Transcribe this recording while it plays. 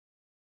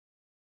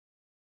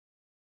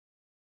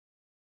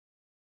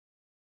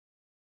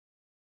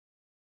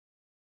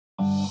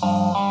This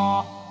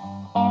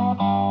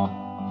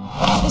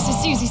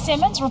is Susie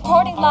Simmons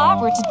reporting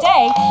live where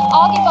today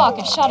Augie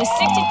Valka shot a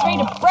 63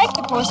 to break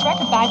the course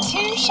record by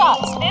 2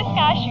 shots. This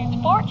guy shoots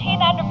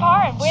 14 under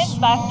par and wins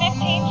by 15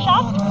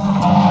 shots.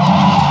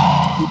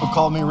 People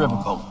call me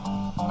Riverboat.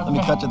 Let me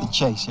cut to the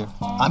chase here.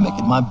 I make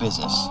it my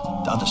business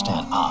to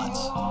understand odds.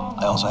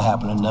 I also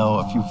happen to know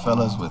a few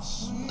fellas with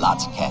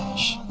lots of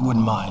cash who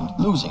wouldn't mind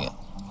losing it,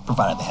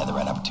 provided they had the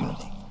right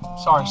opportunity.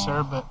 Sorry,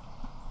 sir, but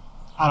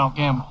I don't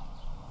gamble.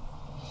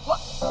 What?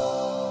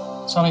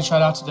 So how many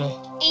tried out today?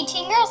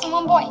 18 girls and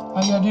 1 boy.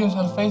 All you gotta do is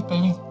have faith,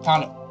 baby.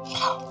 Count it. I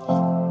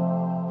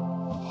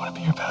want to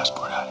be your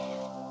passport out of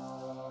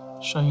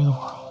here. Show you the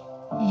world.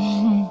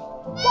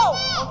 Whoa!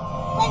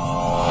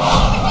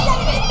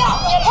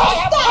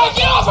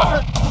 Get off of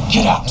her!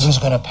 Get out. Who's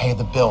gonna pay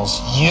the bills?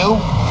 You?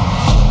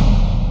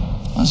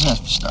 What's that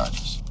for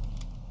starters?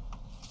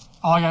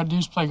 All I gotta do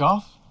is play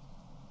golf.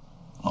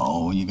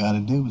 All you gotta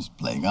do is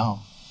play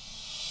golf.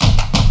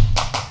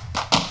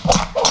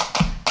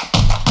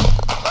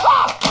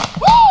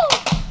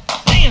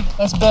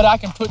 Let's bet I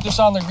can put this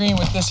on the green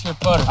with this here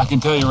putter. I can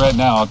tell you right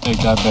now, I'll take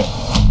that bet.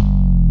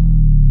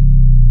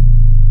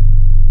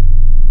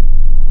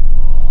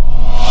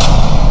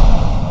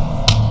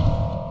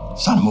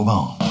 It's time to move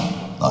on.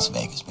 Las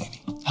Vegas, baby.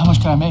 How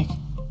much can I make?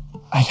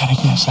 I gotta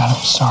get us out of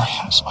the sorry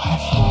house life.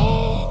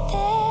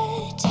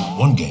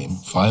 One game,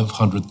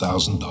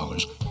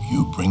 $500,000.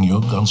 You bring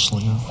your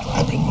gunslinger,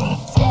 I bring mine.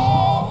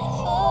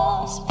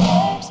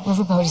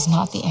 Riverboat is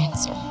not the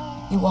answer.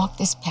 You walk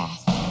this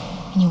path,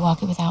 and you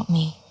walk it without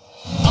me.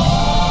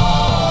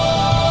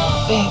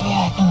 Baby,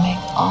 I can make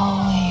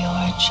all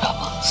your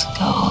troubles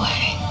go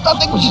away. I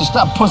think we should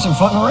stop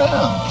pussyfooting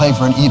around. Play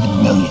for an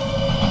even million.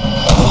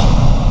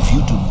 If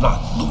you do not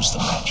lose the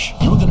match,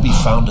 you're going to be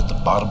found at the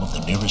bottom of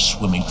the nearest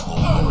swimming pool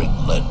wearing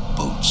lead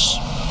boots.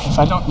 If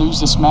I don't lose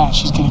this match,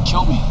 she's gonna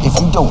kill me. If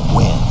you don't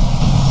win,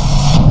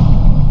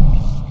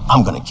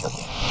 I'm gonna kill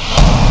you.